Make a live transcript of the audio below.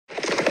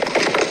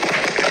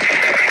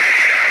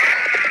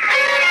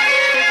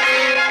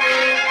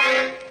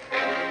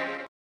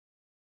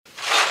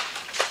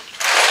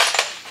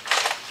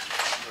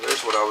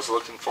was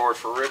looking for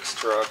Rick's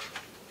truck.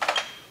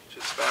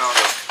 Just found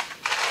it.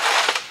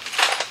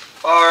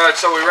 Alright,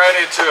 so we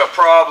ran into a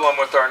problem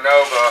with our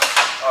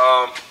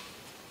Nova.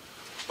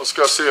 Let's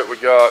go see what we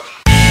got.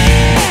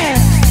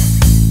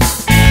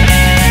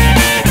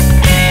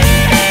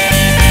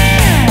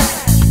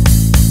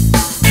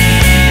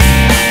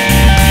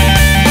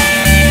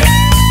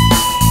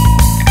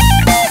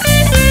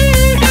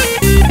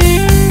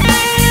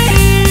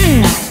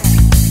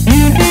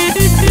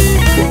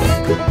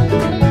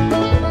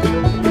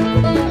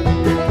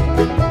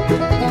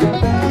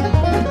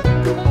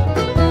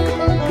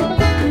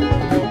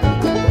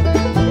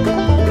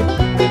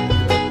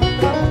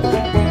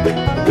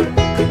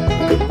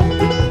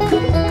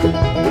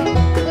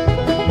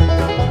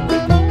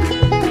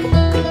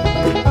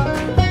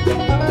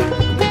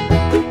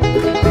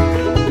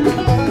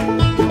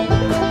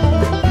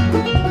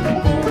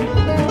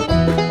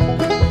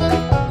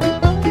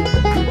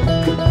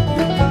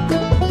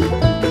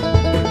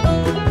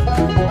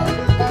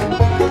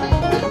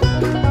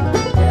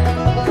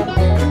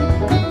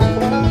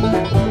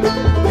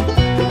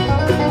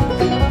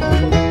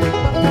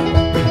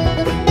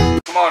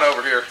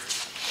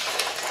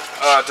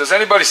 Does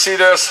anybody see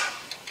this?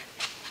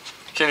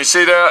 Can you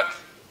see that?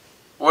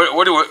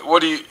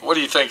 What do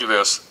you think of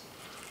this?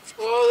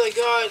 Well, they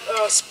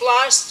got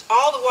spliced.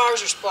 All the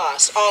wires are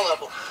spliced, all of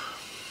them.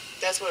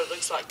 That's what it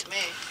looks like to me.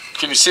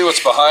 Can you see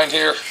what's behind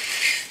here?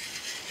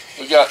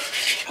 We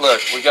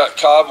got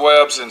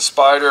cobwebs and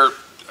spider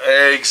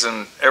eggs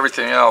and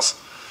everything else.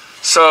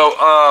 So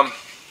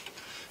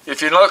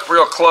if you look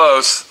real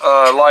close,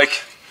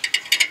 like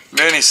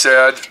Minnie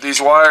said,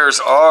 these wires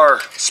are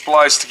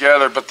spliced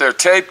together, but they're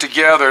taped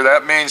together.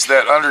 That means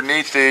that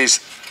underneath these,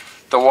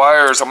 the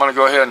wires, I'm going to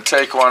go ahead and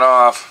take one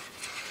off.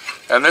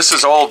 And this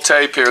is old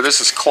tape here.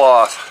 This is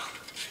cloth.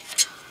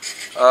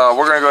 We're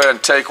going to go ahead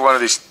and take one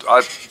of these.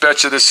 I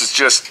bet you this is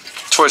just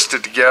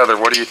twisted together.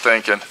 What are you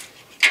thinking?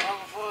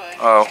 Oh, boy.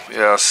 Oh,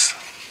 yes.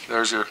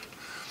 There's your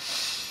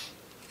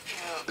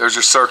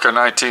circa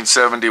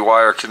 1970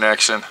 wire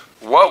connection.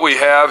 What we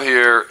have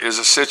here is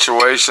a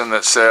situation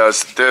that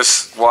says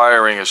this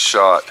wiring is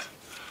shot.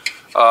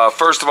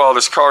 First of all,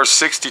 this car is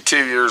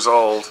 62 years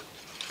old.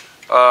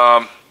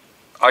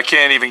 I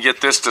can't even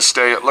get this to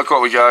stay. Look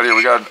what we got here.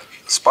 We got a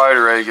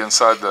spider egg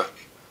inside the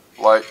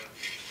light.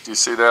 Do you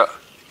see that?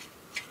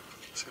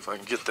 See if I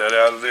can get that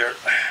out of there.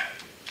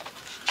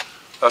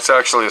 That's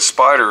actually a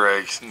spider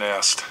egg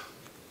nest.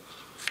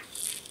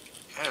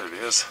 There it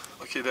is.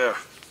 Looky there.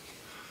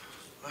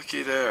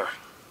 Looky there.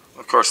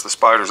 Of course, the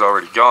spider's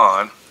already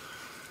gone.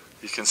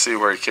 You can see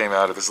where he came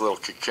out of his little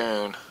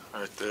cocoon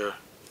right there.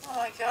 Oh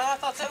my God, I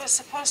thought that was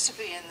supposed to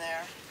be in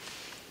there.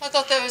 I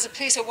thought that was a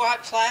piece of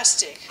white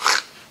plastic.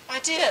 I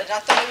did. I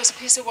thought it was a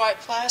piece of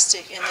white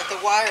plastic and that the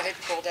wire had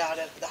pulled out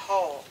of the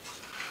hole.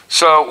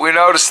 So we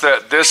noticed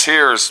that this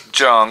here is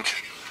junk.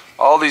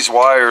 All these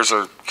wires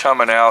are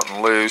coming out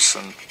and loose.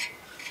 And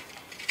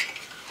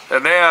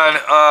then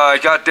I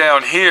got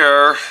down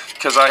here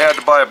because I had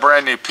to buy a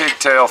brand new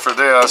pigtail for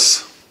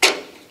this.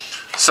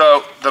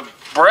 So the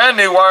brand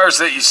new wires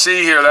that you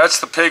see here, that's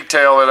the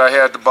pigtail that I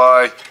had to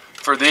buy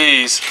for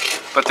these.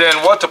 But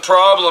then what the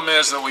problem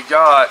is that we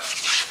got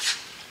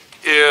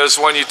is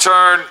when you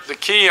turn the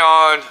key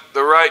on,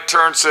 the right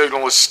turn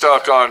signal is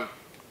stuck on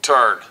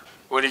turn.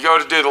 When you go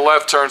to do the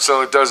left turn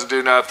signal, it doesn't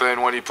do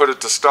nothing. When you put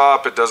it to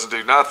stop, it doesn't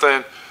do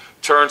nothing.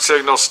 Turn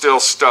signal still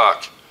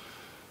stuck.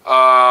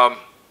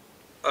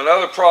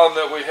 Another problem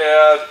that we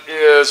had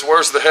is,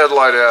 where's the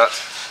headlight at?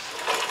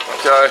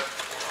 Okay.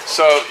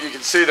 So you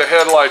can see the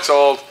headlight's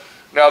old.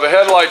 Now the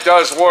headlight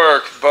does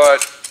work,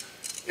 but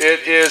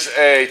it is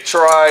a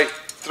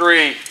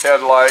Tri-3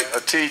 headlight, a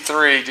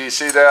T3. Do you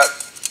see that?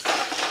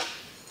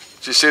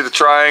 Do you see the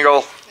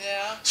triangle?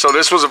 Yeah. So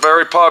this was a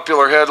very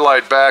popular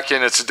headlight back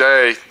in its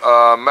day.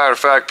 Matter of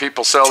fact,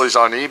 people sell these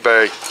on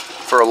eBay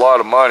for a lot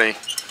of money.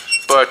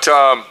 But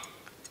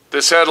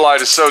this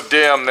headlight is so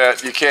dim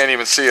that you can't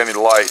even see any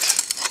light.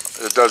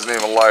 It doesn't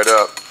even light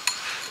up.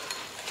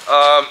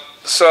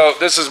 So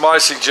this is my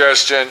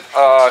suggestion.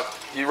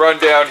 You run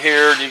down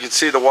here and you can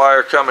see the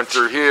wire coming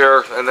through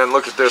here, and then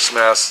look at this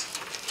mess.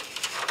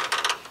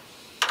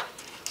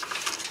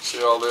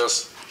 See all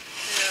this?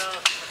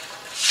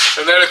 Yeah.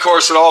 And then of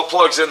course it all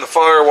plugs in the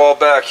firewall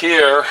back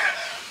here.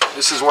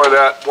 This is where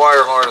that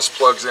wire harness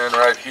plugs in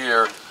right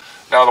here.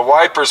 Now the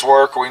wipers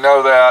work, we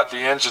know that. The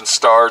engine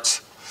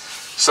starts.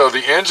 So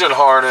the engine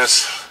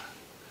harness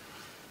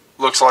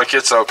looks like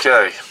it's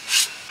okay.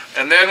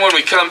 And then when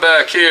we come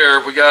back here,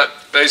 we got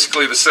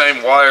basically the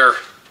same wire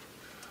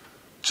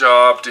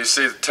job. Do you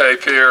see the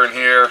tape here and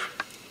here?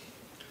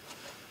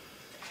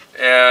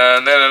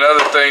 And then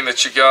another thing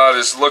that you got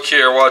is, look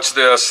here, watch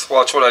this.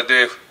 Watch what I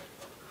do.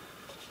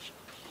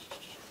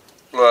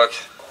 Look.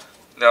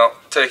 Now,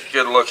 take a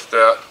good look at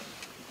that.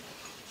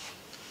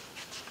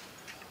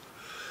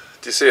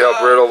 Do you see how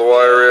brittle the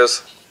wire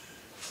is?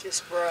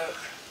 Just broke.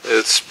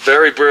 It's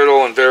very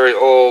brittle and very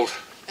old.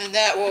 And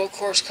that will, of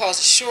course, cause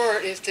a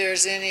short if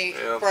there's any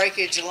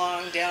breakage down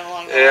along the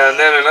line. And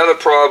then another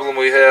problem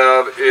we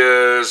have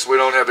is we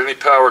don't have any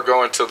power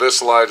going to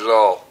this light at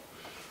all.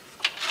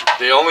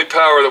 The only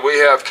power that we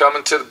have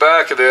coming to the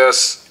back of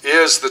this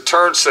is the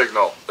turn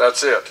signal.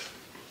 That's it.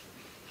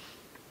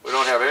 We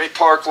don't have any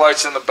park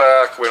lights in the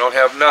back. We don't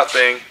have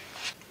nothing.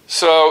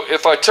 So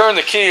if I turn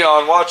the key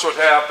on, watch what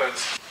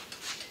happens.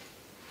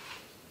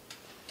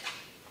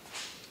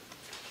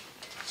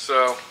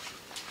 So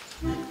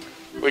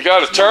we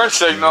got a turn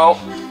signal,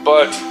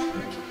 but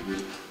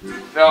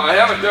now I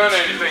haven't done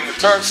anything. The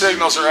turn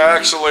signals are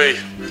actually,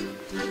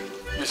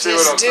 you see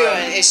what I'm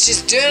saying? It's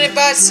just doing it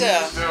by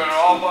itself. It's doing it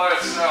all by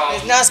itself.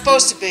 It's not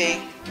supposed to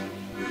be.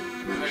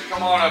 And then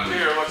come on up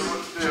here, let's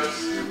look at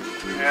this.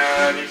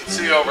 And you can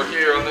see over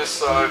here on this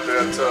side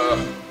that,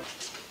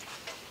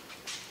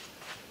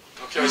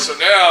 okay, so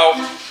now,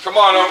 come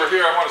on over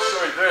here, I want to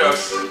show you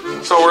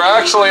this. So we're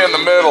actually in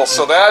the middle,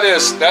 so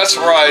that's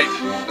right,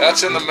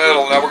 that's in the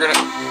middle. Now we're going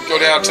to go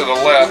down to the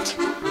left.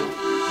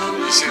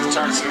 You see the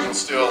turn signal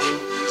still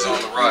is on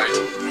the right.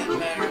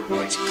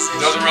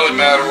 Doesn't really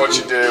matter what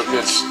you do.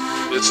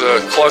 It's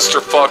a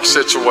clusterfuck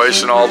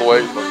situation all the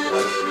way.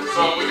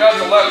 So we got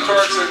the left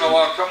turn signal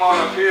on. Come on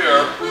up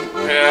here,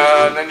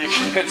 and then you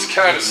can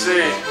kind of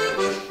see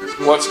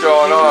what's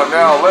going on.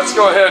 Now let's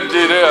go ahead and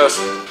do this.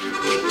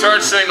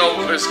 Turn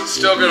signal is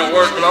still going to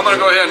work, but I'm going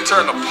to go ahead and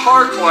turn the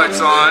park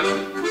lights on.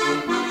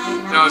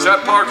 Now is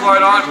that park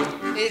light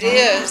on? It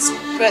is,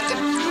 but the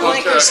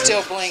blinker's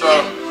still blinking.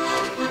 So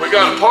we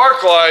got a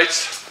park light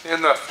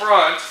in the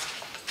front,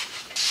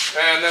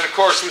 and then of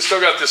course we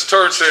still got this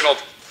turn signal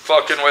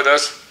fucking with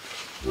us.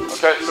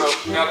 Okay, so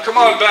now come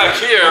on back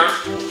here,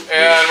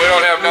 and we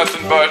don't have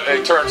nothing but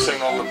a turn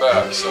signal in the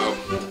back, so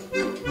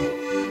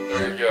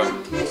there you go.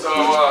 So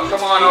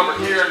come on over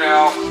here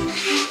now,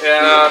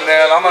 and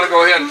then I'm going to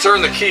go ahead and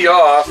turn the key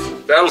off.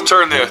 That'll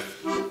turn the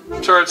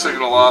turn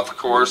signal off, of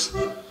course.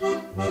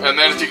 And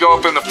then if you go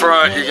up in the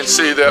front, you can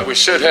see that we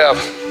should have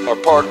our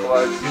park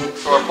lights.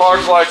 So our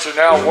park lights are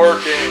now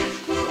working,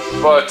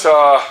 but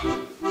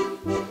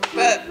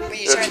when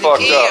you turn the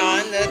key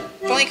on, the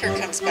blinker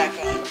comes back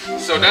on.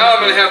 So now I'm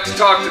going to have to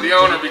talk to the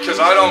owner because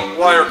I don't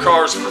wire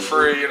cars for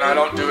free and I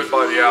don't do it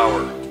by the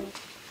hour.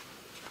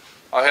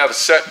 I have a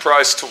set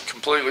price to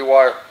completely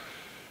wire.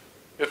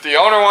 If the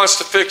owner wants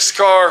to fix the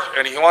car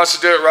and he wants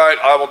to do it right,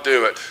 I will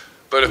do it.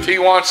 But if he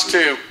wants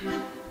to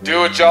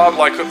do a job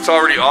like it's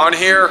already on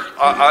here,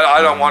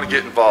 I don't want to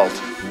get involved.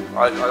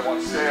 I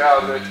want to stay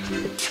out of it,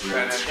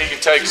 and then he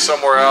can take it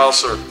somewhere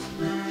else, or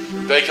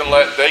they can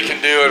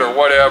do it or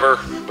whatever,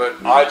 but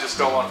I just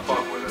don't want to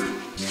fuck with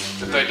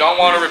it. If they don't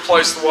want to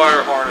replace the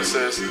wire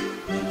harnesses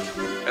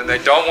and they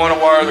don't want to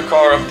wire the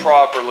car up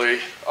properly,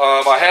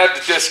 I had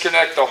to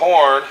disconnect the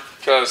horn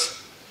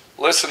because,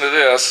 listen to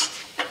this.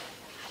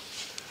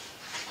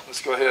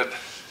 Let's go ahead.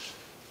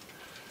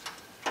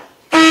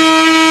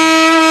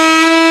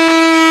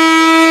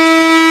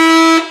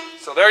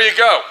 So there you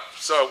go.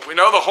 So we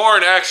know the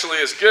horn actually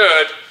is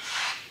good,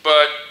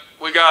 but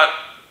we got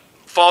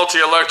faulty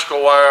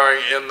electrical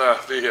wiring in the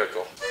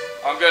vehicle.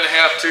 I'm going to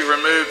have to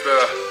remove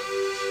the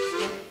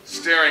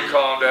steering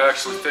column to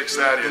actually fix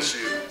that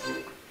issue.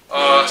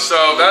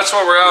 So that's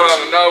where we're out on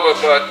the Nova,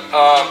 but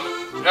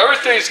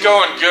everything's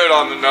going good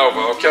on the Nova,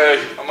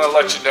 okay? I'm going to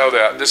let you know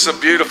that. This is a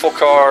beautiful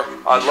car.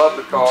 I love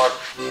the car.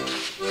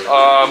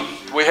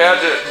 We had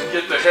to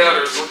get the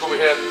headers. Look what we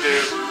had to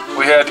do.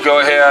 We had to go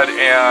ahead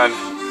and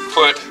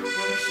put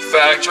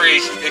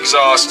factory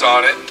exhaust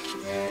on it,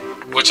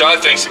 which I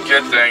think is a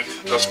good thing.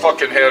 Those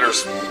fucking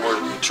headers were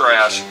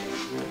trash.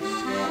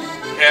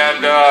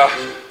 And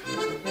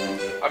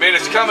I mean,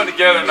 it's coming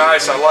together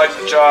nice. I like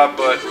the job,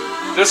 but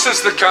this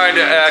is the kind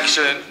of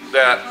action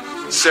that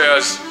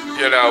says,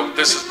 you know,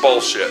 this is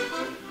bullshit.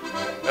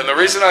 And the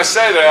reason I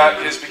say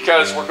that is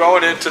because we're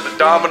going into the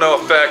domino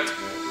effect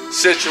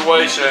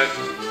situation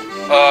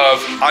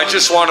of I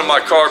just wanted my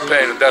car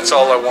painted. That's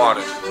all I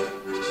wanted.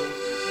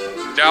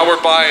 Now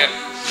we're buying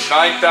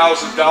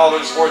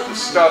 $9,000 worth of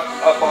stuff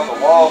up on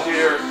the wall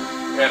here,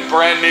 and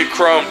brand new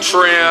chrome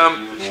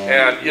trim,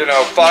 and you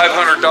know,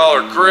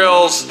 $500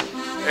 grills,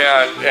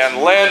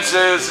 and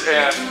lenses,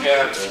 and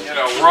you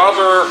know,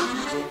 rubber.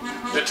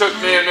 It took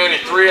me and Minnie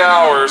 3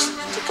 hours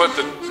to put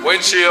the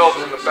windshield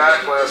and the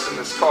back glass in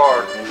this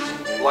car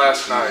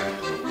last night.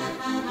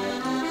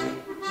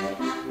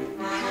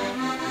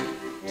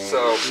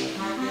 So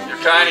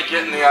you're kind of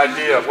getting the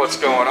idea of what's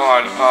going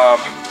on.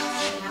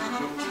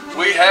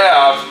 We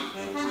have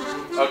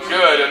a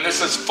good, and this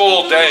is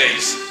full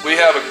days, we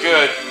have a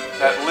good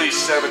at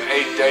least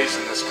 7-8 days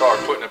in this car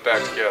putting it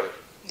back together.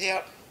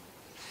 Yep.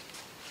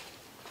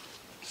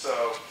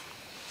 So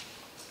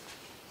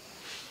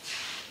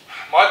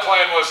my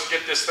plan was to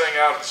get this thing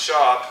out of the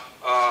shop,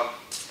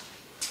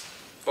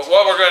 but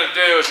what we're going to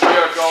do is we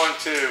are going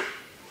to,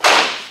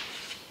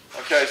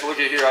 okay, so look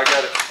at here, I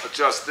got to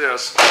adjust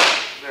this.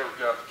 There we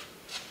go.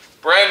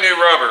 Brand new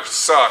rubber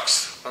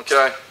sucks,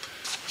 okay?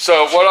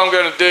 So what I'm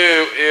going to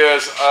do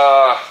is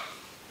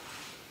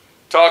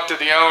talk to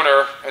the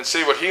owner and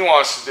see what he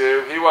wants to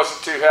do. He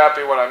wasn't too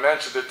happy when I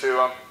mentioned it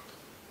to him.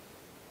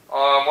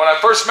 When I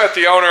first met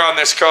the owner on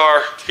this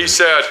car, he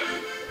said,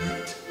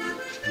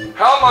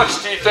 "How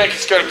much do you think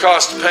it's going to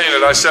cost to paint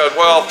it?" I said,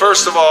 "Well,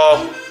 first of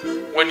all,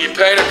 when you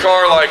paint a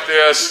car like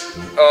this,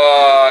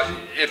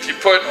 if you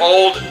put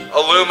old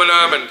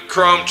aluminum and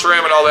chrome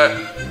trim and all that,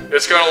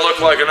 it's going to look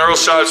like an Earl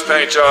Shives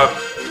paint job.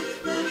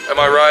 Am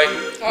I right?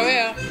 Oh,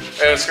 yeah.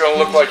 And it's going to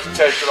look like you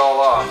taped it all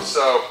off."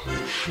 So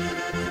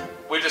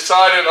we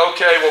decided,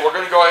 okay, well, we're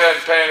going to go ahead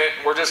and paint it.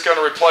 We're just going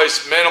to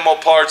replace minimal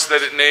parts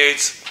that it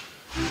needs.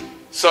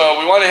 So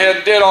we went ahead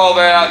and did all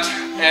that,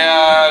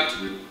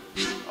 and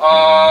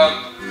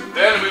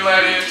then we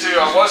led into,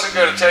 I wasn't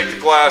going to take the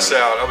glass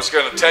out. I was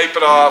going to tape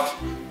it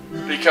off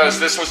because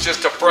this was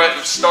just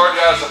started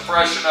out as a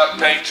freshen up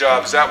paint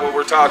job. Is that what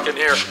we're talking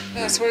here?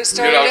 That's what it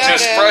started out as.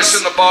 Just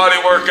freshen the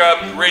bodywork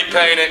up,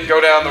 repaint it, and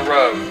go down the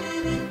road.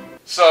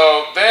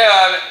 So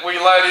then we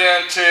led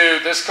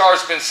into, this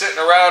car's been sitting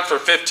around for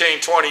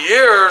 15, 20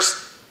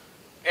 years,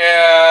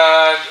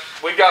 and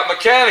we got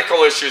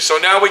mechanical issues. So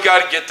now we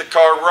got to get the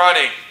car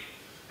running.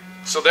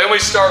 So then we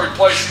start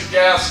replacing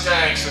gas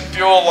tanks and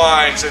fuel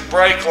lines and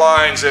brake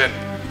lines and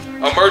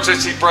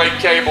emergency brake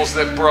cables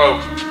that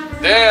broke.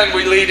 Then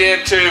we lead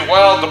into,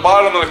 well, the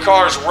bottom of the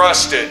car is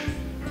rusted.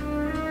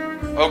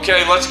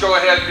 Okay, let's go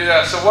ahead and do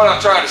that. So what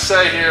I'm trying to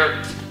say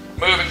here,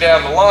 moving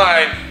down the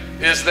line,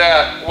 is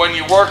that when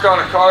you work on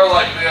a car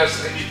like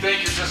this and you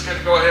think you're just going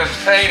to go ahead and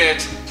paint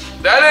it,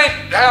 that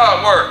ain't how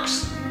it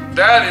works.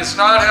 That is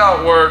not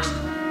how it works.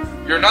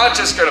 You're not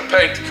just going to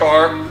paint the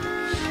car,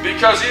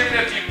 because even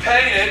if you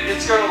paint it,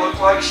 it's going to look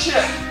like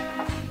shit.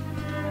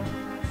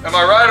 Am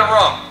I right or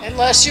wrong?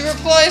 Unless you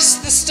replace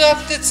the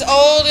stuff that's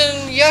old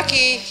and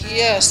yucky,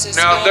 yes. It's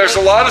now, there's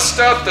a lot of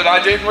stuff that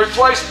I didn't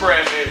replace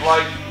brand new,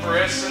 like, for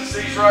instance,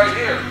 these right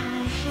here.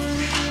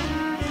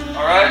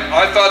 All right,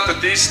 I thought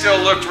that these still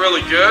looked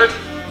really good.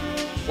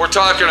 We're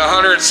talking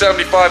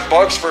 175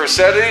 bucks for a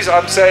set of these.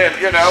 I'm saying,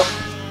 you know,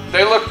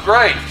 they look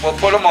great. We'll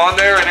put them on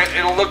there and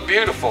it'll look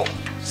beautiful.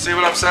 See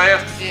what I'm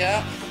saying?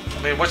 Yeah.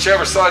 I mean,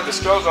 whichever side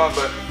this goes on,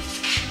 but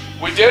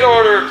we did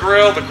order a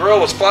grill. The grill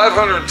was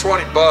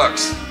 520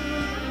 bucks.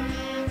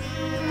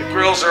 The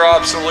grills are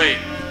obsolete.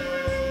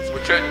 We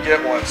couldn't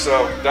get one,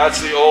 so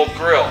that's the old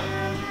grill.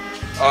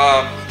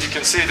 You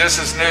can see this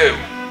is new.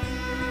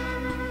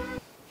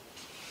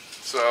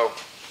 So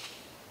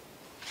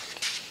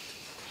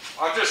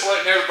I'm just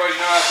letting everybody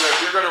know out there,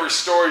 if you're going to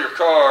restore your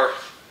car,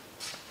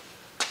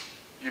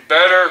 you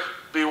better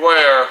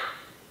beware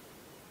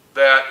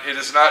that it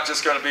is not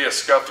just going to be a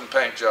scuff and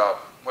paint job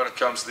when it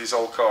comes to these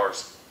old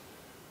cars.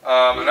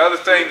 Another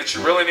thing that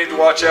you really need to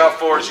watch out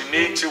for is you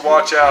need to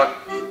watch out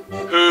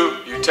who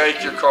you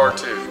take your car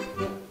to.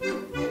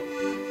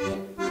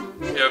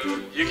 If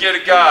you get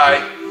a guy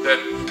that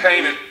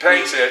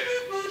paints it,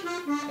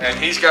 and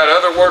he's got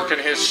other work in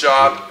his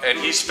shop, and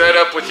he's fed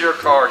up with your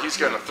car, he's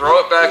going to throw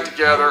it back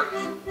together.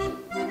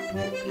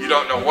 You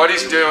don't know what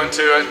he's doing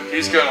to it.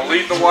 He's going to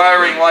leave the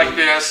wiring like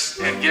this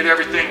and get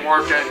everything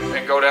working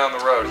and go down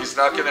the road. He's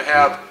not going to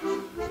have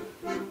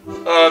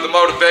the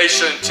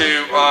motivation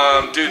to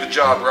do the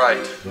job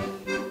right.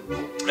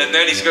 And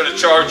then he's going to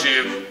charge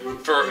you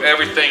for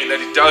everything that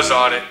he does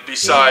on it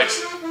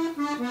besides,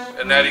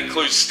 and that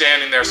includes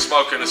standing there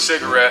smoking a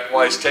cigarette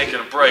while he's taking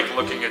a break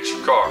looking at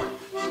your car.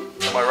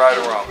 Am I right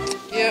or wrong?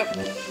 Yep.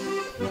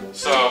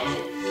 So,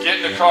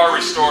 getting a car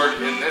restored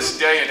in this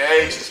day and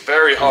age is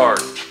very hard.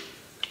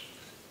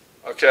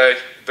 Okay,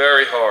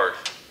 very hard.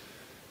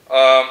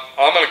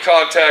 I'm going to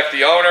contact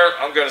the owner.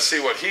 I'm going to see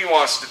what he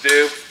wants to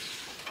do.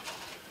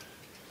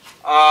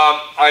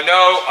 I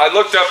know I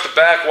looked up the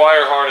back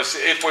wire harness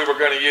if we were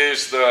going to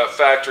use the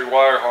factory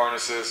wire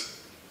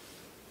harnesses.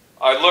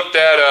 I looked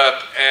that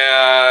up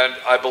and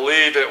I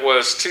believe it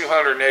was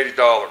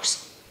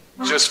 $280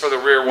 just for the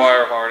rear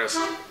wire harness.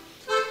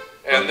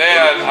 And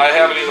then I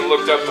haven't even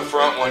looked up the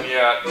front one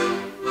yet.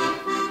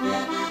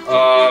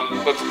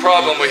 But the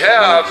problem we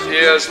have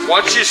is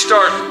once you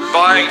start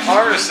buying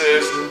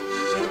harnesses,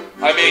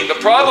 I mean, the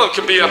problem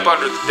could be up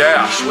under the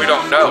dash. We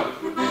don't know.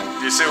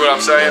 Do you see what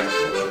I'm saying?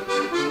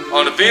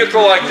 On a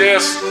vehicle like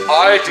this,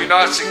 I do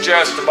not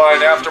suggest to buy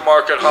an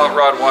aftermarket hot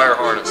rod wire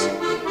harness.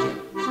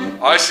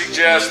 I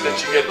suggest that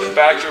you get the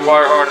factory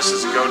wire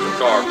harnesses and go to the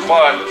car.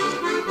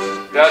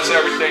 But that's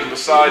everything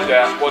beside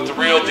that. What the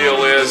real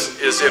deal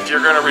is if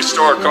you're going to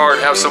restore a car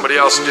and have somebody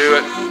else do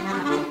it,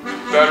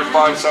 you better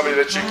find somebody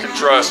that you can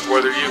trust,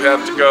 whether you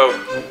have to go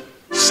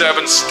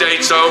 7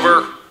 states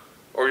over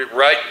or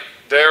right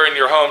there in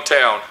your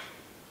hometown.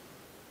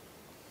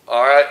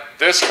 All right,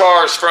 this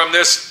car is from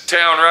this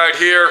town right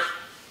here.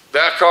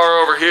 That car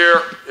over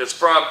here is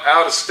from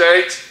out of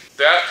state.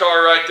 That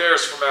car right there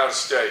is from out of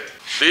state.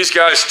 These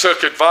guys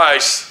took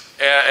advice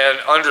and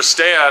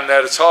understand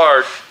that it's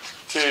hard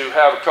to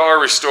have a car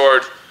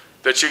restored,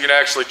 that you can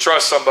actually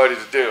trust somebody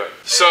to do it.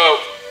 So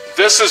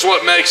this is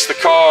what makes the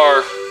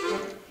car,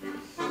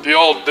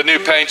 the new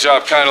paint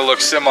job kind of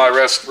looks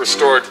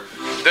semi-restored.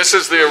 This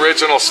is the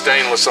original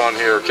stainless on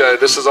here, okay?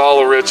 This is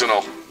all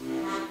original.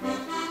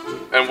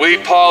 And we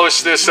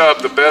polish this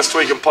up the best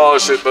we can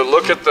polish it, but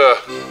look at the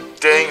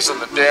dings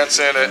and the dents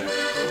in it.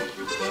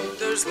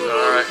 There's little,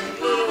 all right,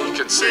 little you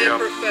can see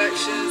them.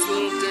 imperfections,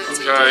 little dents.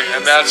 Okay,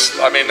 and that's,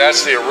 I mean,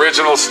 that's the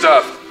original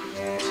stuff.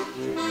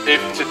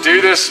 If to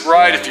do this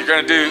right, if you're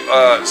going to do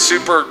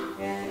super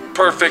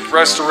perfect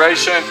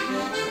restoration,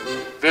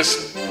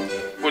 this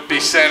would be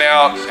sent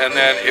out and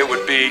then it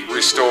would be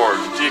restored.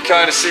 Do you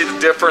kind of see the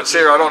difference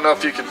here? I don't know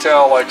if you can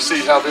tell, like,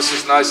 see how this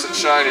is nice and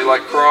shiny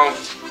like chrome,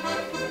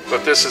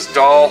 but this is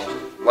dull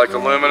like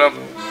aluminum.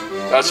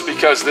 That's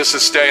because this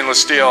is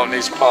stainless steel and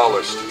needs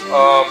polished.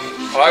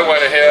 I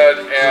went ahead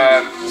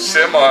and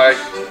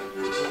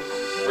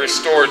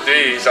restored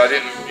these. I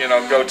didn't, you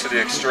know, go to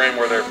the extreme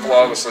where they're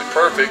flawlessly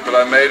perfect, but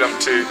I made them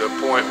to the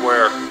point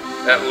where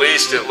at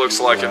least it looks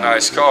like a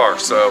nice car.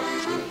 So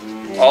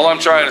all I'm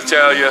trying to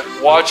tell you,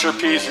 watch your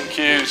P's and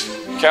Q's,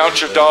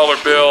 count your dollar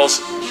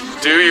bills,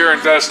 do your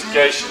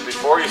investigation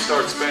before you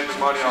start spending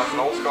money on an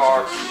old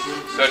car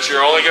that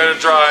you're only going to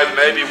drive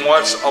maybe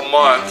once a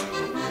month.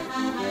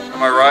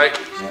 Am I right?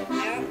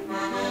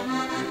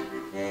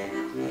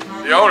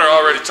 The owner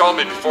already told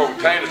me before we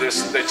painted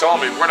this, they told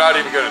me we're not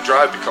even going to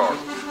drive the car.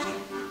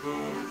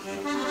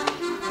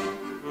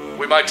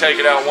 We might take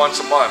it out once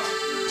a month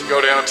to go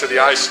down to the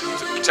ice,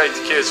 to take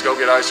the kids to go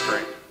get ice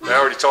cream. They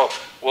already told me,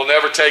 we'll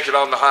never take it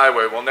on the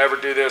highway, we'll never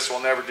do this, we'll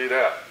never do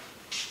that.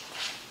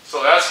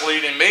 So that's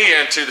leading me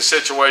into the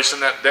situation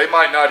that they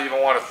might not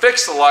even want to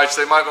fix the lights,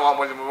 they might not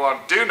want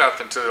to do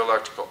nothing to the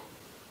electrical.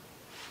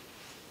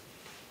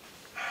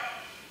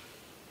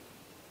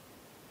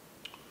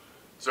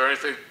 Is there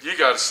anything you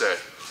got to say?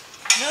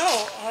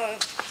 No,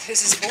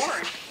 this is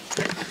boring.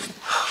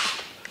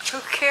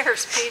 Who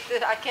cares, Pete?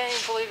 I can't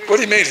even believe you're... What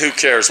do you mean, who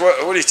cares?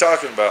 What are you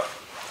talking about?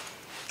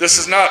 This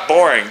is not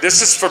boring.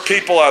 This is for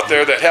people out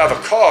there that have a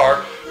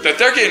car that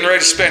they're getting ready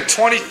to spend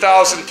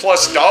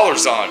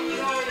 $20,000+ on.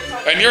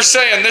 And you're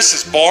saying this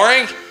is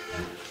boring?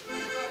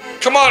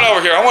 Come on over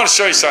here. I want to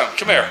show you something.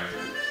 Come here.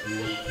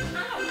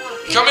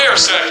 Come here a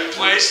second,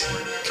 please.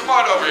 Come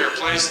on over here,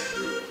 please.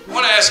 I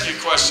want to ask you a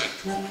question.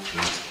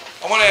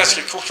 I want to ask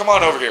you, come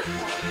on over here.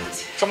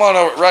 Come on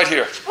over, right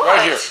here.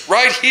 Right here.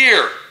 Right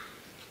here.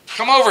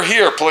 Come over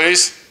here,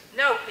 please.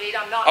 No, Pete,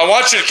 I'm not. I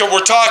want you to come. We're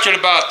talking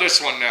about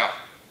this one now.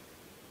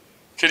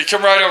 Can you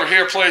come right over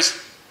here, please?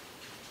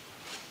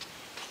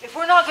 If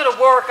we're not going to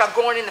work, I'm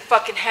going in the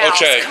fucking house.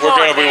 Okay, we're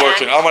going to be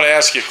working. I'm going to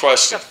ask you a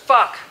question. The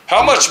fuck?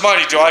 How much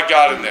money do I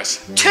got in this?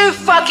 Too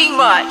fucking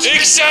much.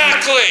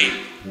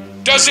 Exactly.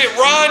 Does it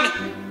run?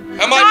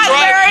 Am I not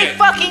driving very it?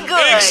 Fucking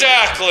good.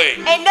 Exactly.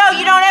 And no,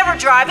 you don't ever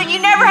drive it. You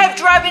never have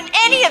driven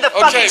any of the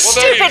fucking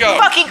stupid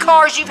fucking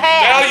cars you've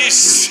had. Now you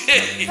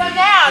see. So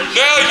now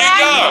you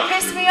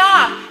piss me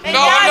off. And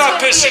no, I'm not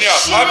pissing you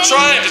off. I'm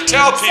trying to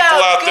tell people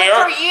out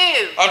there. Good for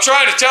you. I'm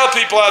trying to tell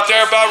people out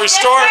there about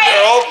restoring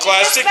their old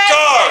classic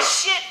cars.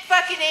 Shit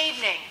fucking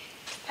evening.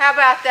 How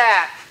about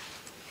that?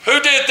 Who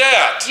did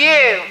that?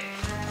 You.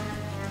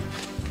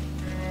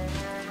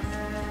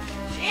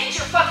 End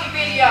your fucking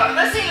video.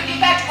 Let's either get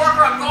back to work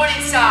or I'm going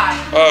inside.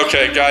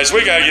 Okay, guys,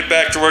 we gotta get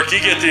back to work. You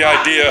get the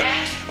idea.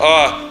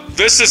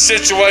 This is a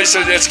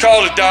situation. It's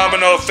called a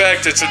domino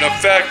effect. It's an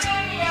effect. Stupid,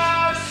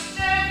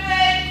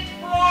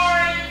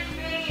 boring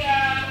video.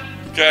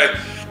 Okay,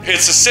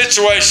 it's a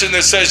situation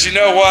that says, you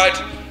know what?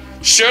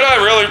 Should I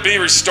really be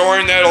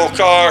restoring that old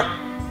car,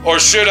 or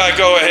should I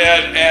go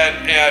ahead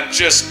and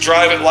just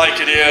drive it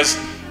like it is,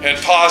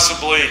 and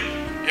possibly,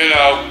 you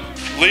know,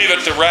 leave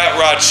it the rat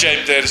rod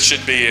shape that it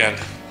should be in?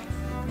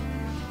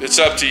 It's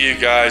up to you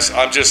guys.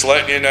 I'm just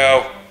letting you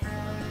know.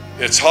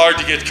 It's hard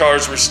to get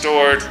cars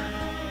restored,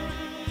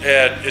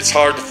 and it's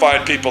hard to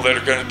find people that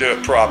are going to do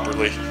it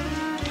properly,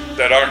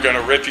 that aren't going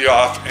to rip you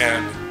off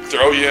and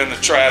throw you in the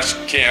trash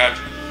can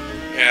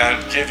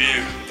and give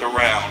you the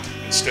round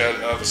instead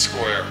of a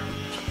square.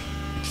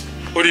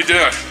 What are you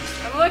doing?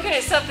 I'm looking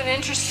at something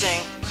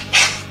interesting.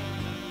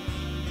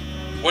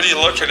 What are you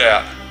looking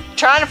at?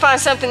 Trying to find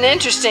something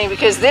interesting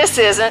because this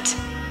isn't.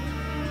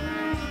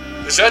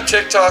 Is that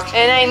TikTok?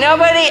 And ain't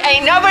nobody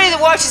that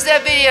watches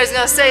that video is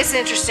gonna say it's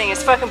interesting.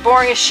 It's fucking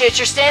boring as shit.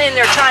 You're standing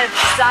there trying to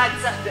decide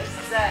something to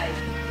say.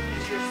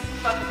 You're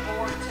fucking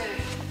bored too.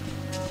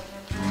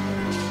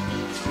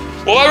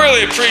 Well, I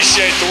really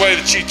appreciate the way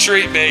that you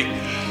treat me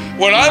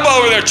when I'm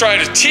over there trying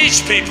to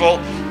teach people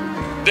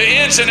the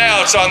ins and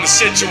outs on the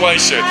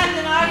situation.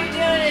 Nothing. All you're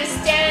doing is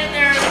standing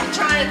there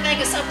trying to think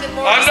of something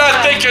more to say. I'm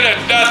not thinking of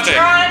nothing.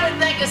 Trying to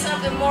think of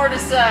something more to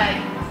say.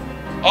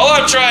 All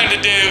I'm trying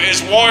to do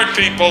is warn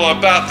people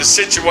about the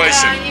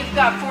situation. Yeah, and you've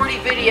got 40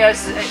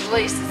 videos at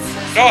least.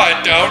 No, I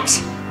don't.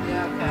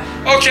 Yeah, okay.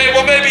 Okay,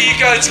 well maybe you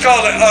guys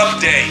call it an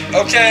update,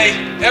 okay?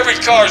 Every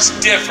car's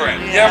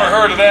different. Yeah. You ever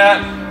heard of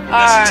that?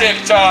 That's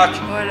TikTok.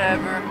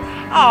 Whatever.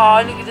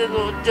 Oh, look at the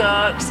little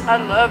ducks. I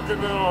love the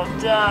little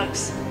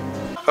ducks.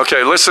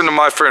 Okay, listen to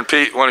my friend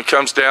Pete when it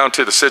comes down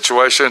to the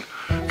situation,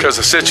 because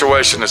the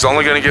situation is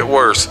only going to get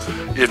worse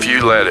if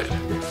you let it.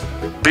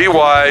 Be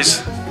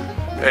wise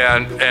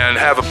and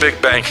have a big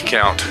bank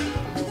account,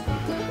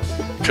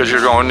 because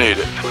you're going to need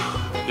it.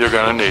 You're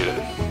going to need it.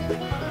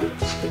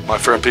 my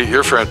friend Pete,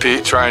 your friend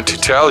Pete, trying to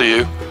tell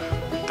you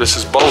this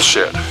is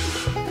bullshit.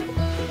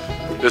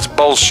 It's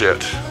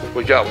bullshit.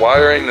 We got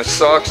wiring that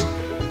sucks.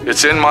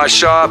 It's in my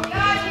shop.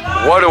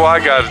 What do I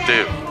gotta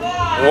do?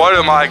 What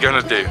am I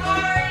gonna do?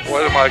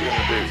 What am I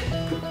gonna do?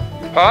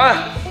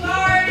 Huh? You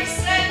already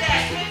said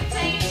that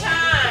 15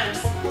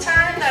 times.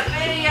 Turn the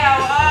video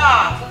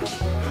off.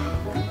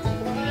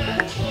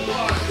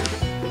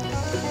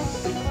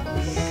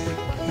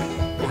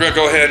 We're gonna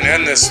go ahead and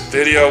end this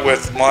video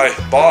with my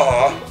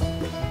Baja.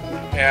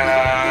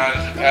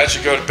 And as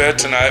you go to bed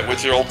tonight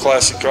with your old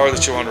classic car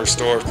that you want to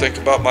restore, think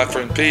about my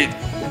friend Pete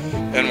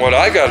and what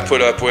I got to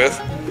put up with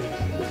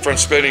from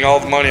spending all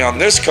the money on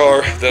this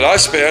car that I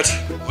spent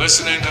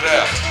listening to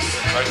that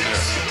right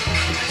there.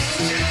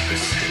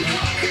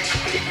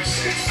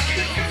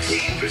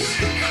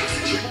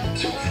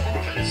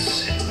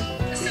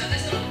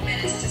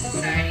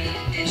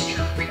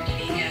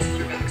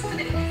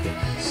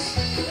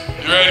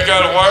 You ready to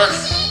go to work?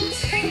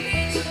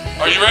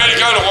 Are you ready to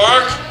go to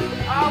work?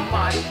 Oh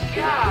my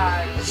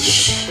God.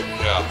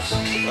 Yeah,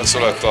 that's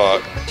what I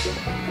thought.